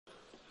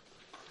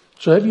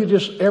So have you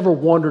just ever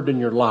wondered in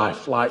your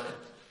life, like,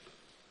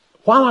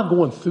 why am I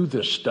going through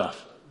this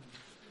stuff?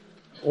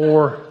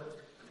 Or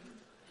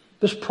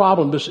this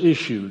problem, this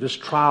issue, this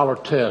trial or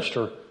test,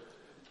 or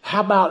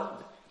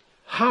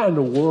how in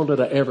the world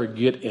did I ever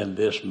get in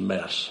this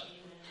mess?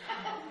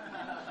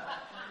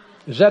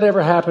 Has that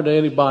ever happened to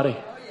anybody?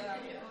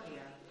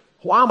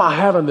 Why am I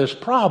having this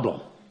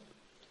problem?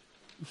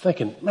 I'm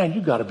thinking, man,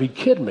 you got to be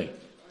kidding me.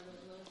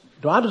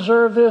 Do I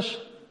deserve this?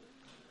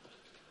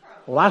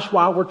 Well, that's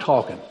why we're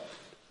talking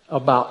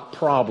about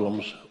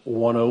Problems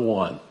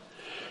 101.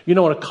 You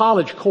know, in a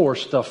college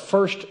course, the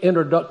first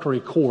introductory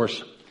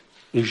course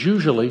is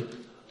usually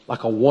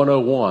like a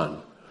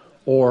 101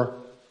 or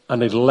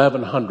an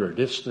 1100.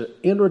 It's the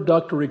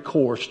introductory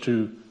course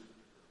to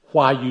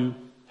why you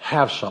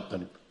have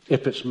something.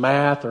 If it's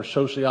math or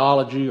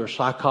sociology or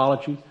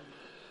psychology.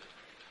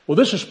 Well,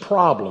 this is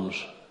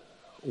Problems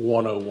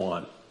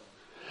 101.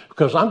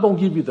 Because I'm going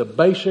to give you the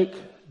basic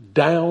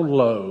down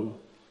low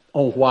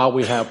on why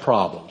we have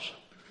problems.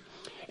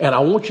 And I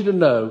want you to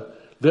know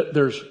that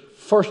there's,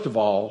 first of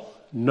all,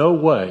 no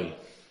way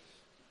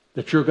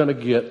that you're going to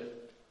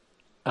get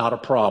out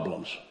of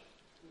problems.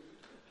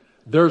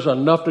 There's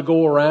enough to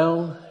go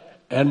around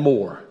and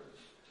more.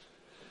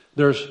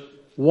 There's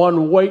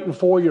one waiting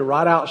for you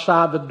right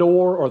outside the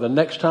door, or the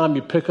next time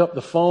you pick up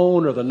the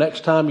phone, or the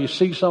next time you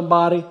see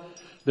somebody,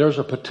 there's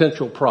a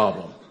potential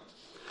problem.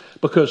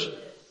 Because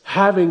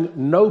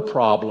having no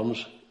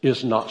problems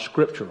is not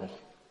scriptural.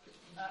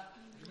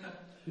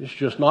 It's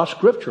just not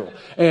scriptural.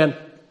 And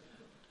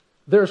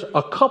there's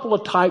a couple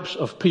of types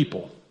of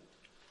people.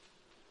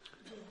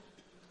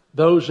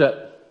 Those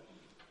that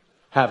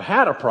have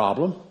had a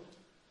problem,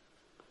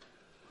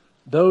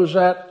 those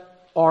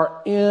that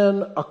are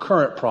in a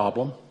current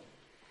problem,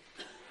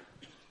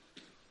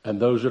 and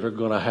those that are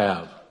going to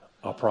have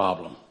a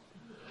problem.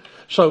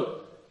 So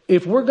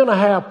if we're going to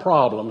have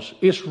problems,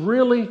 it's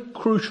really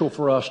crucial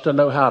for us to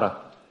know how to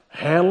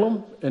handle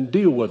them and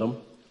deal with them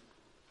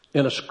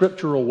in a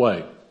scriptural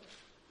way.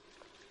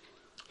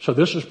 So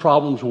this is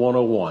Problems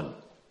 101.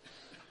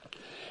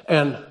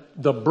 And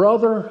the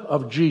brother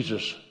of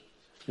Jesus,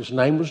 his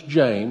name was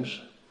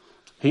James.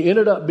 He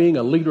ended up being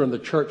a leader in the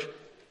church.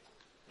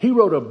 He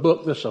wrote a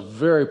book that's a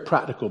very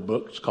practical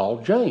book. It's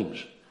called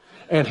James.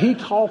 And he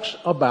talks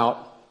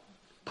about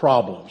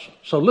problems.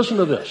 So listen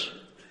to this.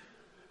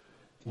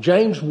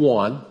 James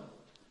 1,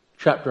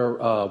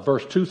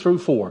 verse 2 through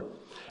 4.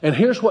 And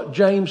here's what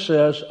James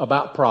says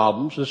about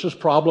problems. This is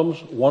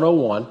Problems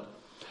 101.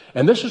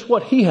 And this is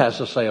what he has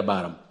to say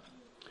about them.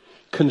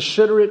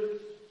 Consider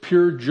it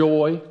pure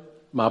joy,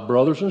 my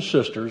brothers and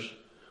sisters,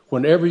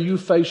 whenever you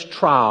face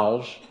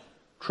trials,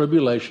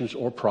 tribulations,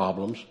 or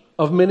problems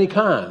of many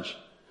kinds.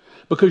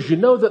 Because you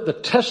know that the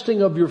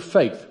testing of your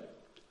faith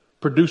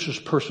produces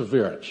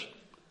perseverance.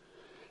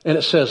 And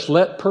it says,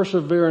 let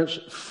perseverance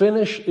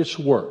finish its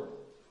work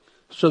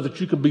so that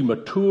you can be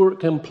mature,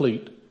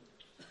 complete,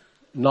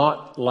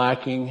 not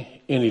lacking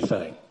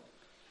anything.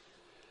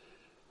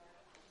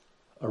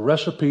 A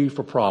recipe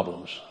for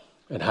problems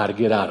and how to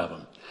get out of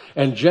them.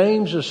 And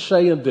James is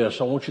saying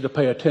this. I want you to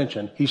pay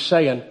attention. He's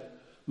saying,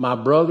 my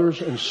brothers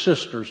and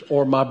sisters,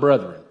 or my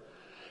brethren.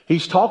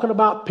 He's talking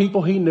about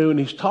people he knew, and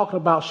he's talking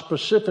about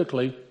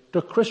specifically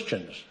to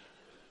Christians.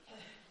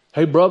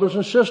 Hey, brothers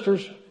and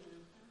sisters,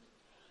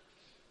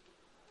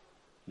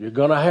 you're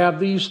going to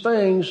have these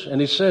things. And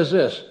he says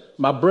this,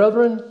 my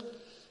brethren,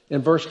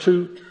 in verse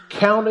 2,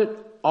 count it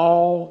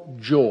all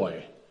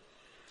joy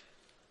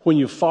when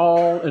you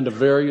fall into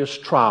various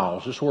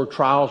trials. This word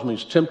trials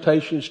means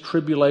temptations,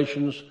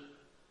 tribulations,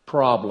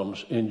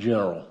 problems in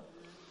general.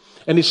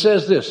 And he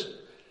says this,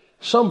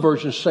 some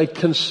versions say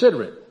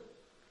consider it.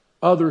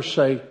 Others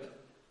say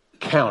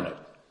count it.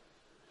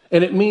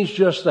 And it means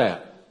just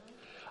that.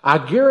 I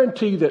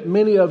guarantee that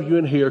many of you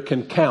in here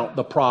can count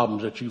the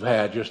problems that you've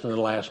had just in the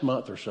last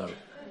month or so.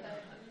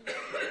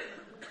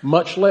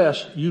 Much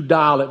less you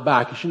dial it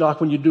back. It's like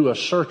when you do a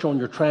search on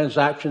your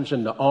transactions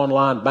in the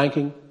online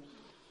banking,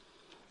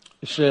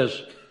 it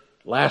says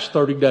last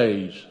 30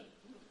 days,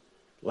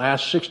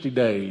 last 60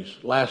 days,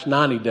 last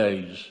 90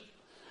 days.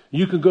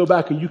 You can go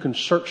back and you can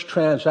search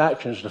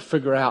transactions to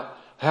figure out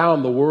how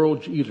in the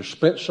world you either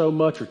spent so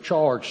much or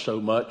charged so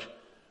much,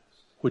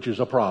 which is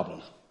a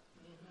problem.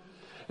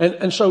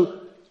 And so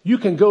you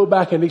can go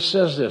back, and he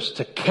says this,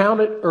 to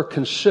count it or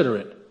consider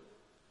it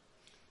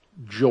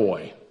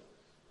joy.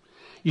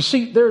 You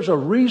see, there's a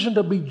reason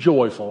to be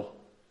joyful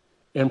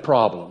in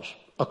problems,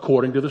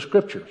 according to the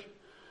scriptures.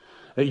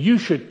 That you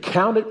should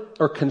count it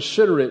or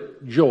consider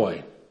it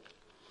joy.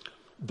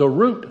 The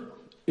root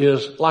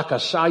is like a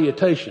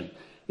salutation.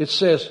 It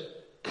says,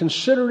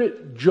 consider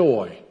it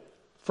joy.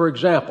 For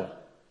example,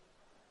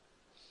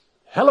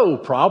 hello,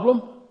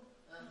 problem.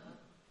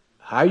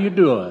 How you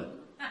doing?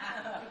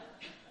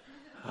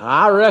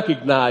 I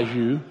recognize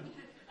you.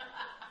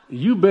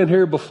 You've been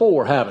here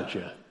before, haven't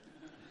you?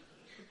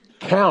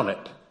 Count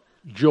it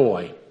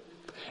joy.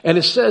 And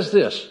it says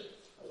this,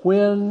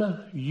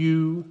 when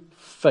you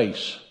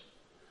face,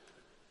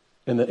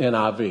 in the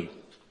NIV,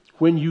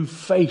 when you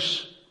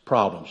face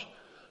problems.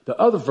 The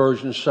other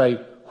versions say,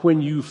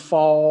 when you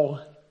fall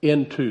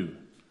into.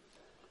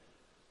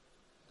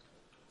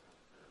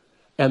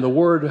 And the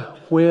word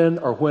when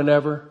or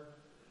whenever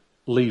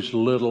leaves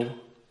little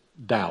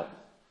doubt.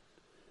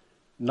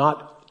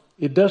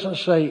 It doesn't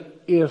say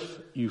if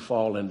you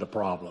fall into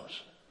problems.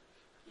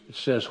 It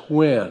says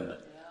when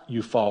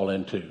you fall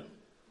into.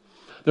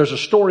 There's a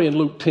story in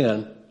Luke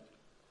 10,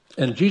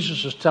 and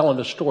Jesus is telling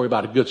a story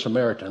about a good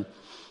Samaritan,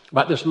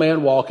 about this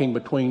man walking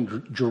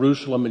between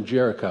Jerusalem and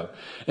Jericho.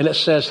 And it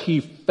says he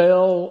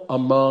fell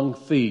among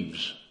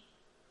thieves.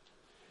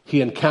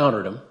 He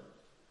encountered them.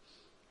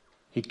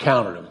 He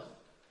countered them.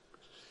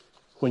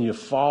 When you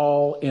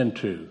fall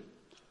into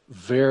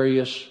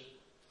various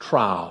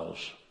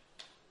trials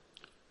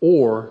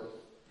or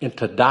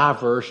into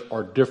diverse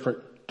or different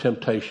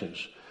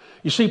temptations.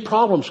 You see,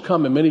 problems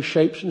come in many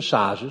shapes and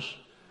sizes.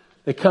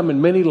 They come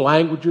in many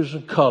languages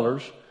and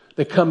colors.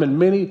 They come in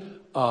many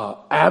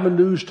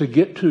avenues to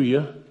get to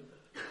you.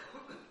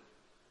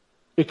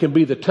 It can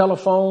be the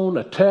telephone,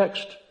 a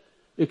text.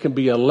 It can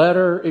be a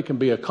letter. It can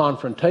be a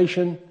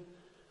confrontation.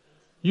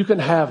 You can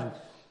have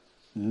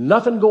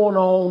nothing going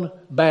on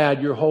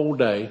bad your whole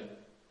day,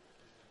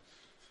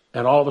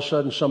 and all of a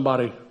sudden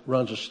somebody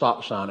runs a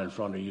stop sign in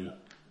front of you.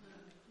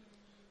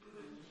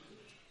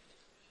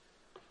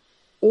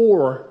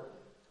 Or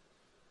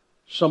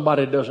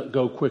somebody doesn't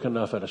go quick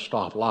enough at a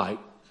stoplight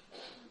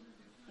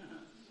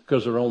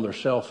because they're on their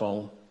cell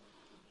phone.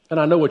 And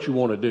I know what you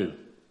want to do.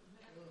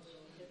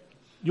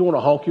 You want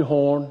to honk your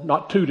horn,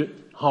 not toot it,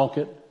 honk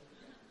it.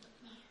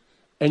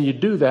 And you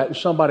do that and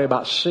somebody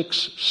about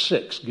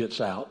 6'6" gets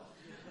out.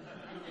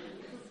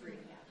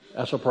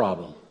 That's a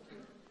problem.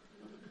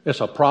 It's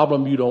a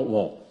problem you don't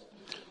want.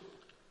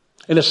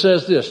 And it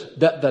says this,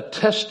 that the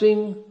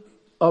testing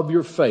of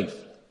your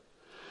faith.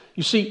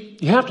 You see,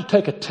 you have to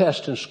take a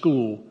test in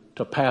school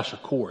to pass a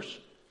course.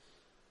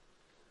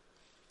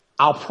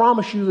 I'll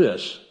promise you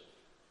this,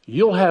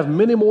 you'll have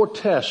many more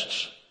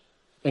tests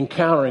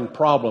encountering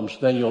problems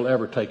than you'll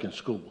ever take in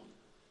school.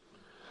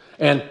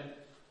 And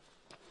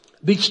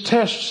these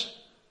tests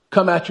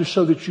come at you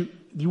so that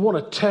you want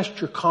to test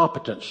your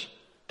competence,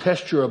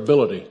 test your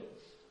ability.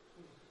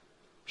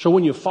 So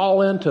when you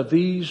fall into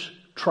these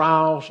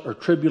trials or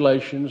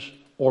tribulations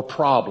or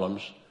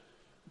problems,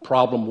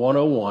 problem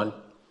 101,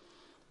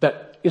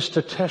 that is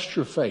to test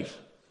your faith.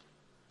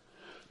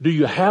 Do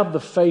you have the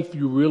faith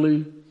you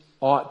really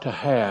ought to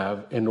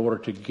have in order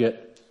to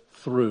get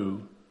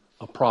through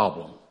a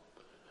problem?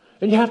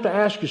 And you have to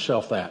ask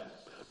yourself that,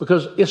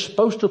 because it's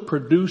supposed to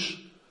produce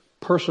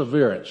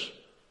perseverance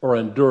or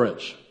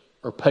endurance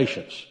or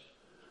patience.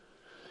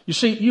 You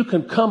see, you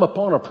can come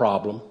upon a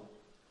problem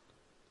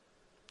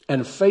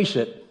and face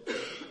it,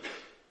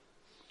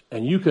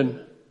 and you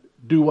can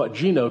do what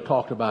Gino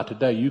talked about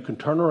today. You can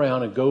turn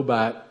around and go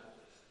back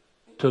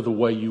to the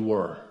way you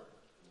were.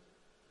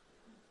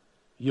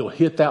 You'll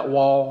hit that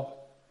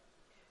wall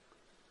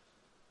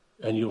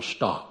and you'll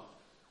stop.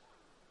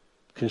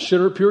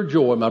 Consider it pure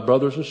joy, my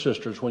brothers and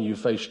sisters, when you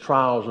face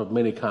trials of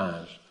many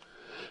kinds.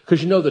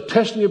 Because you know the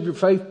testing of your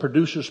faith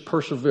produces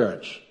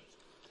perseverance.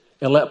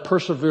 And let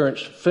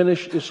perseverance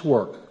finish its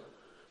work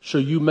so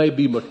you may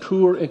be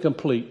mature and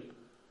complete,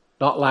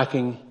 not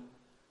lacking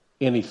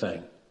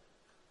anything.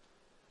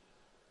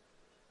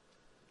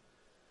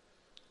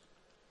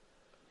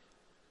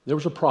 There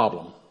was a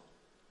problem,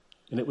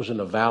 and it was in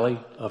the valley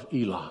of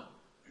Elah.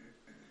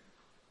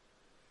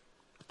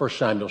 1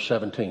 Samuel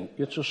 17.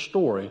 It's a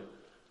story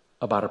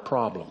about a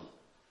problem.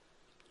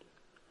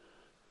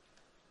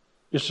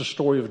 It's the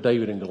story of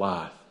David and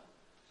Goliath.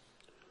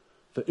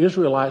 The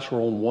Israelites were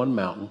on one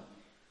mountain.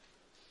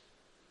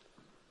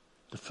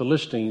 The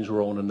Philistines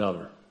were on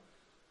another.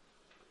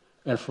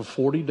 And for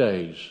 40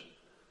 days,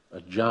 a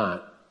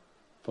giant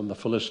from the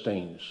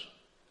Philistines.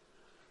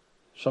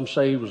 Some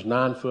say he was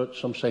 9 foot,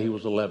 some say he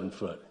was 11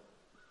 foot.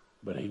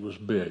 But he was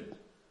big.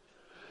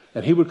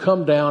 And he would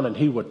come down and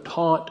he would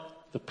taunt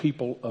the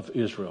people of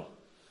Israel.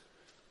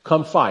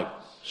 Come fight.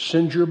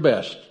 Send your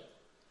best.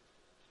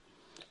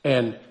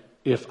 And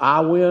if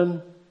I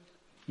win,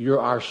 you're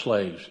our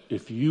slaves.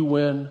 If you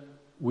win,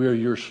 we're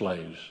your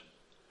slaves.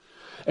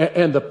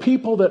 And the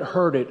people that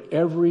heard it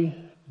every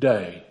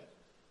day,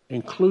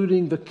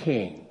 including the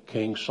king,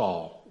 King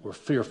Saul, were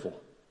fearful.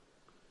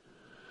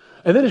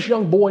 And then this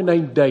young boy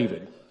named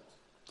David.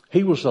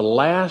 He was the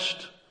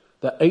last,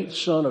 the 8th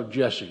son of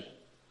Jesse.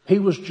 He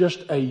was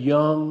just a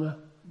young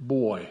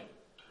boy.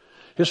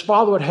 His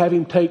father would have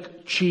him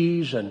take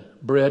cheese and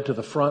bread to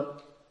the front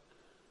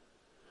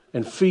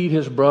and feed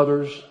his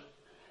brothers.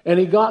 And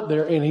he got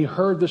there and he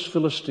heard this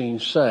Philistine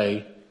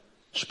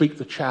speak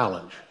the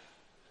challenge.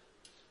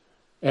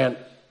 And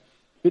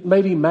it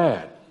made him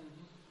mad.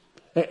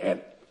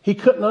 And he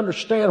couldn't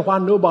understand why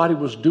nobody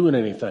was doing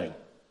anything.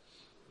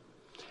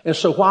 And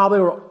so while they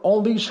were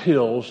on these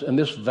hills and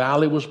this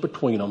valley was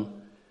between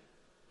them,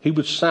 he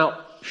would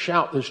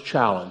shout this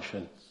challenge.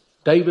 And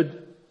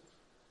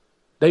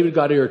David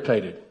got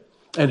irritated.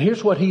 And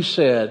here's what he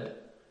said.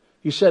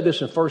 He said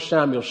this in 1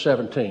 Samuel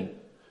 17.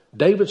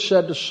 David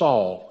said to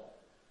Saul,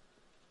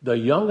 The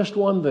youngest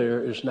one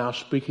there is now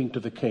speaking to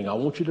the king. I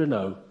want you to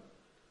know,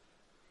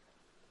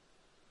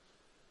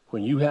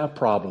 when you have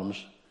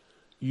problems,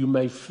 you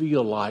may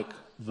feel like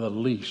the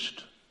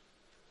least,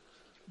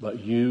 but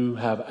you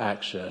have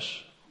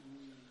access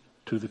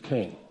to the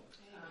king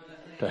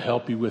to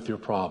help you with your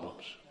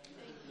problems.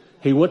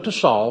 He went to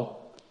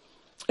Saul,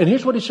 and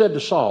here's what he said to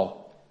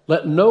Saul: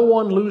 let no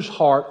one lose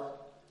heart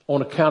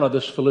on account of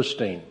this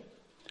Philistine.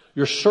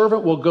 Your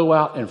servant will go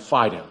out and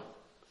fight him.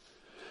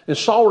 And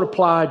Saul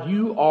replied,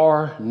 you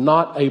are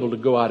not able to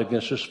go out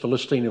against this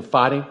Philistine and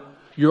fight him.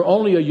 You're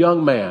only a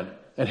young man,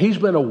 and he's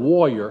been a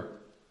warrior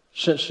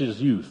since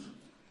his youth.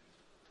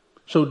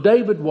 So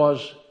David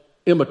was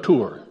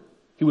immature.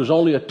 He was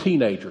only a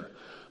teenager.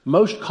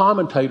 Most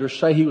commentators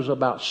say he was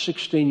about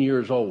 16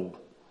 years old,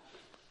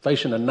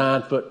 facing a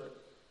 9-foot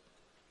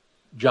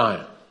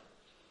giant.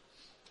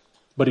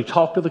 But he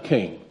talked to the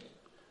king.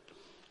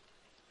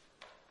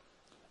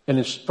 And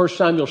in 1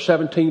 Samuel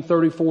 17,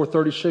 34,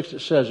 36,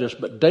 it says this: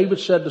 but David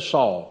said to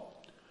Saul,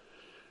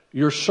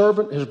 your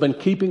servant has been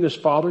keeping his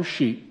father's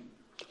sheep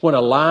when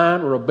a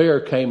lion or a bear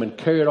came and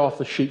carried off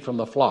the sheep from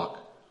the flock.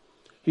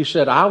 He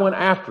said, I went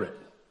after it,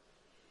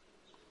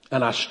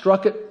 and I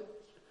struck it.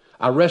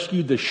 I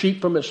rescued the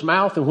sheep from its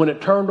mouth, and when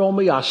it turned on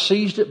me, I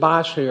seized it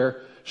by its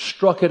hair,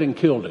 struck it, and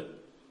killed it.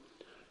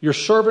 Your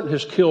servant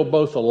has killed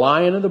both the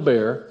lion and the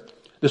bear.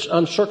 This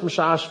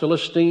uncircumcised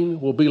Philistine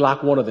will be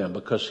like one of them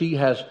because he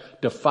has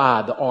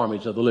defied the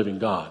armies of the living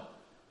God.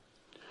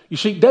 You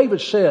see, David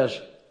says,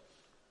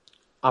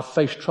 I've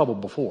faced trouble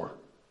before.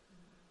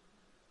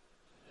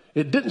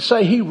 It didn't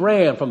say he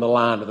ran from the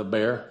lion or the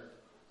bear.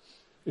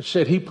 It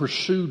said he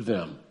pursued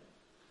them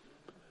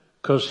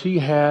because he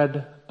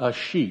had a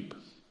sheep.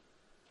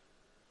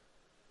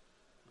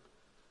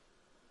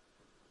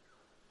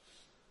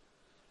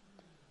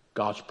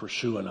 God's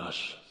pursuing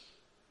us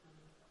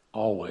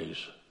always.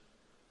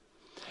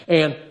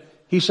 And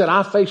he said,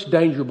 I faced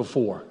danger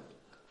before.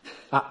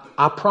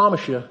 I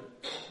promise you,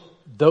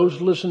 those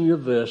listening to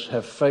this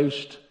have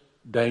faced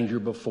danger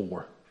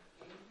before.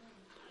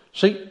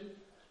 See,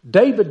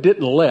 David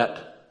didn't let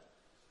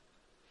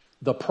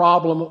the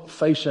problem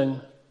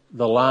facing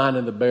the lion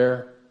and the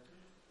bear,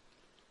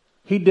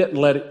 he didn't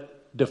let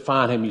it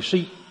define him. You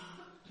see,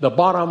 the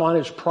bottom line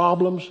is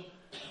problems,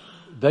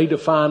 they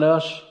define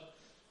us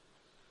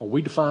or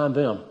we define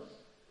them.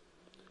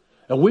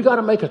 And we got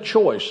to make a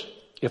choice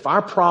if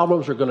our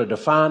problems are going to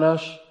define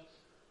us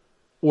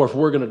or if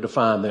we're going to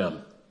define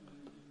them.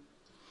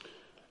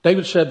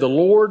 David said, the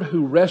Lord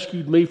who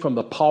rescued me from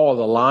the paw of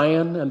the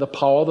lion and the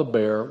paw of the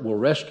bear will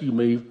rescue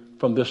me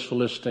from this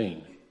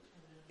Philistine.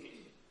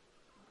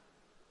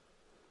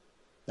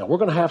 Now, we're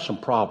going to have some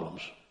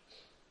problems,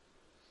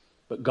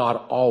 but God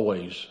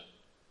always,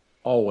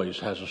 always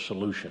has a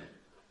solution.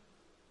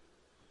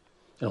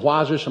 And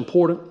why is this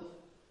important?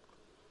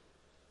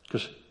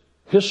 Because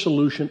his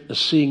solution is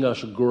seeing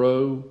us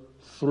grow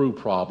through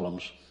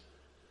problems,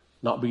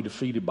 not be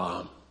defeated by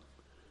them.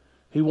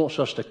 He wants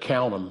us to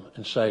count them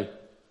and say,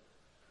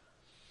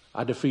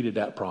 I defeated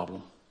that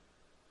problem,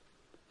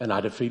 and I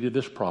defeated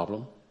this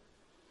problem,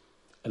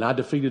 and I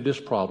defeated this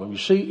problem. You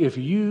see, if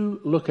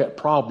you look at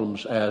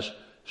problems as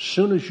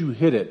soon as you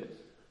hit it,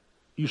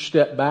 you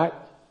step back,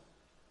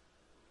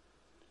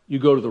 you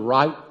go to the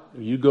right,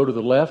 or you go to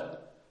the left,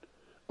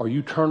 or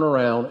you turn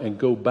around and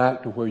go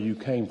back to where you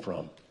came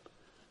from,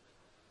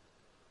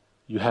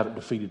 you haven't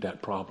defeated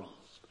that problem.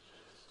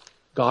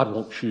 God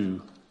wants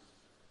you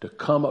to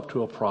come up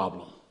to a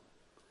problem,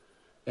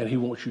 and he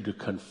wants you to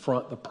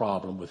confront the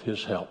problem with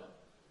his help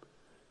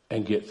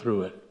and get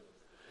through it.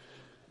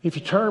 If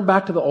you turn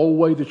back to the old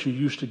way that you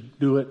used to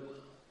do it,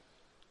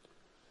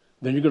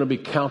 then you're going to be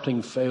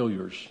counting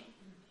failures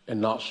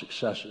and not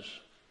successes.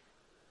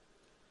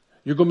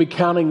 You're going to be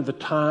counting the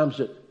times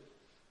that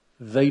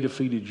they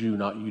defeated you,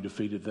 not you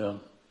defeated them.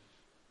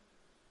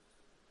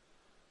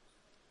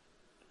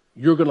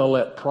 You're going to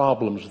let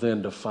problems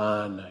then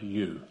define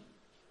you.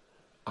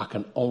 I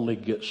can only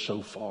get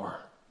so far.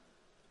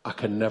 I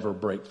can never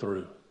break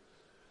through.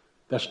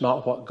 That's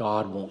not what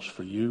God wants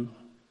for you.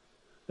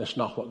 That's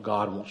not what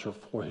God wants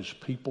for his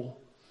people.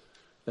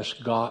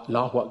 That's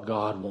not what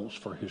God wants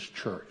for his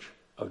church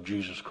of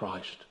Jesus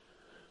Christ.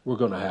 We're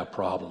going to have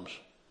problems.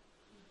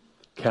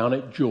 Count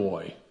it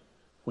joy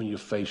when you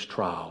face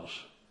trials,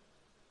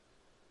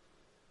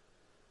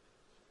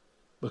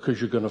 because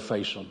you're going to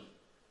face them.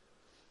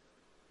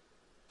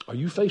 Are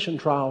you facing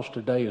trials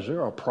today? Is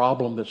there a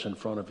problem that's in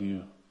front of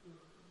you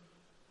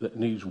that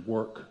needs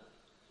work?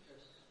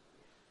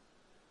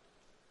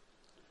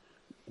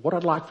 What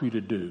I'd like for you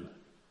to do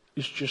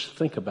is just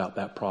think about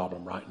that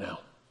problem right now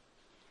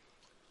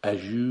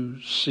as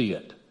you see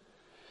it.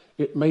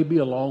 It may be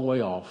a long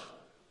way off,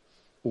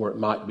 or it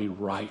might be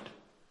right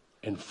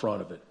in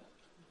front of it.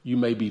 You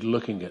may be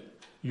looking at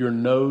it. Your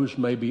nose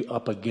may be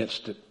up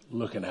against it,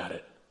 looking at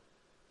it.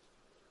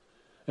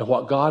 And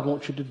what God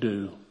wants you to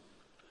do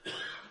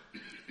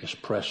is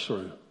press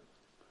through.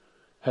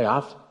 Hey,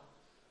 I've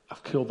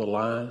killed the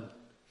lion.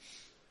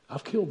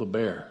 I've killed the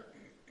bear.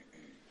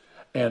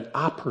 And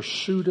I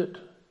pursued it.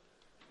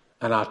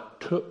 And I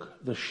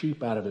took the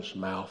sheep out of its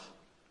mouth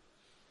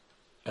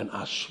and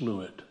I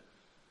slew it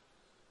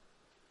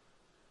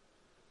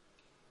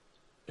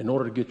in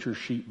order to get your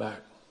sheep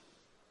back.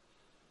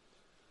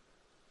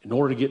 In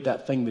order to get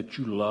that thing that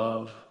you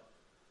love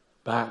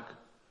back.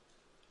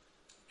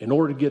 In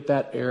order to get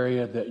that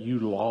area that you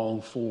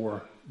long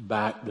for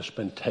back that's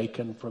been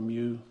taken from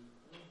you,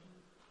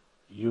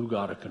 you've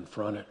got to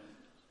confront it.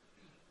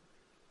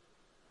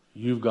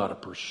 You've got to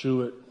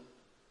pursue it.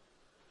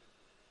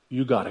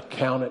 You've got to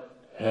count it.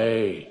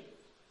 Hey,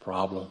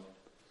 problem.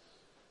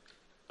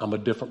 I'm a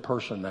different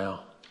person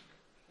now.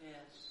 Yes.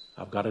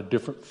 I've got a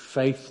different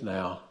faith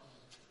now.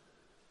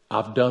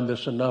 I've done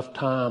this enough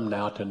time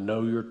now to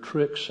know your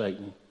trick,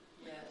 Satan.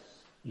 Yes.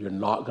 You're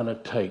not going to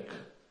take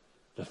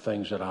the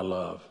things that I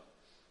love.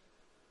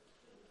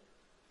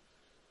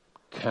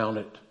 Count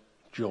it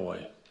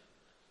joy.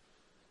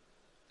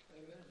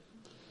 Amen.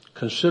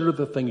 Consider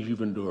the things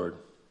you've endured.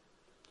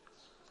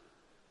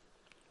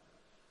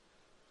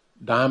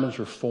 Diamonds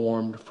are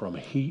formed from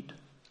heat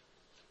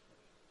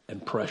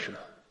and pressure.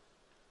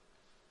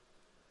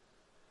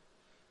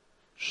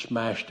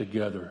 Smashed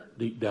together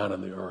deep down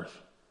in the earth.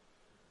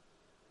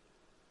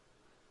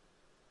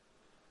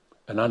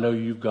 And I know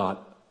you've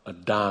got a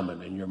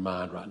diamond in your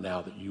mind right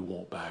now that you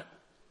want back.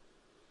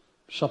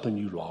 Something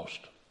you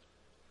lost.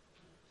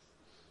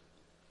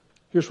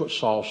 Here's what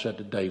Saul said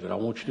to David. I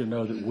want you to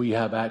know that we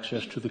have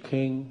access to the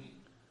king.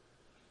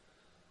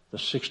 The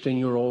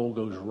 16-year-old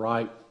goes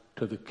right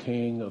to the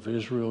king of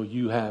Israel.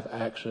 You have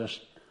access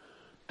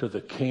to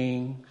the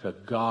king, to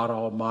God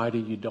Almighty.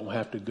 You don't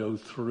have to go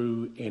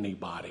through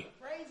anybody.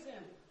 Praise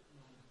him.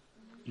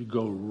 You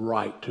go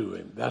right to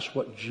him. That's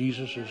what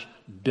Jesus'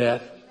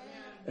 death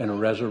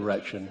and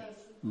resurrection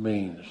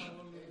means.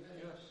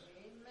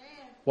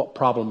 What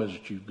problem is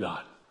it you've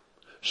got?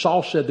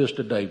 Saul said this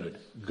to David,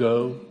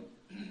 go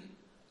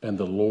and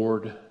the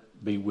Lord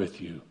be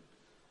with you.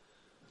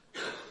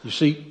 You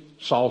see,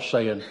 Saul's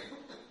saying,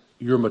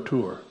 you're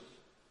mature.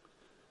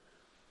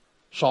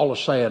 Saul is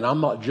saying,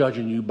 I'm not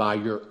judging you by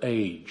your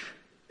age.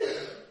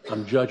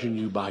 I'm judging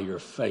you by your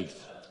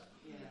faith.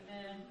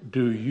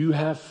 Do you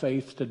have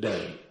faith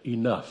today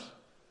enough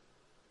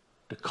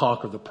to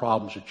conquer the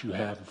problems that you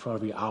have in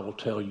front of you? I will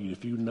tell you,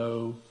 if you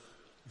know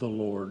the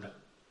Lord,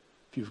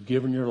 if you've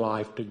given your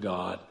life to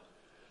God,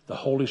 the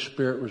Holy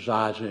Spirit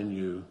resides in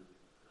you,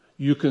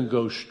 you can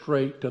go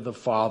straight to the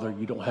Father.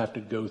 You don't have to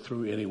go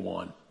through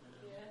anyone.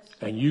 Yes.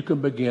 And you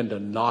can begin to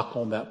knock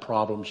on that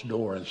problem's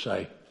door and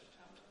say,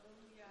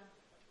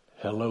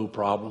 hello,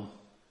 problem.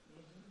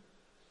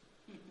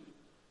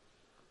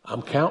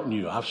 I'm counting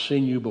you. I've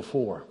seen you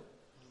before.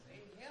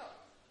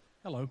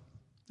 Hello,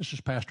 this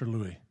is Pastor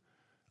Louis.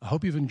 I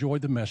hope you've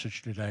enjoyed the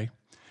message today,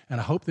 and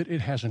I hope that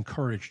it has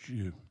encouraged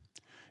you.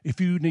 If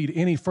you need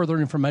any further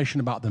information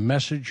about the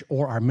message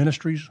or our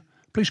ministries,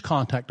 please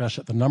contact us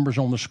at the numbers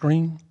on the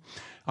screen.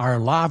 Our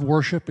live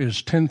worship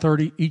is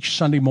 10:30 each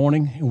Sunday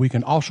morning, and we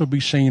can also be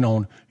seen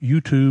on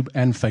YouTube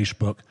and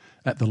Facebook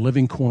at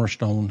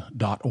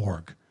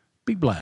thelivingcornerstone.org. Be blessed.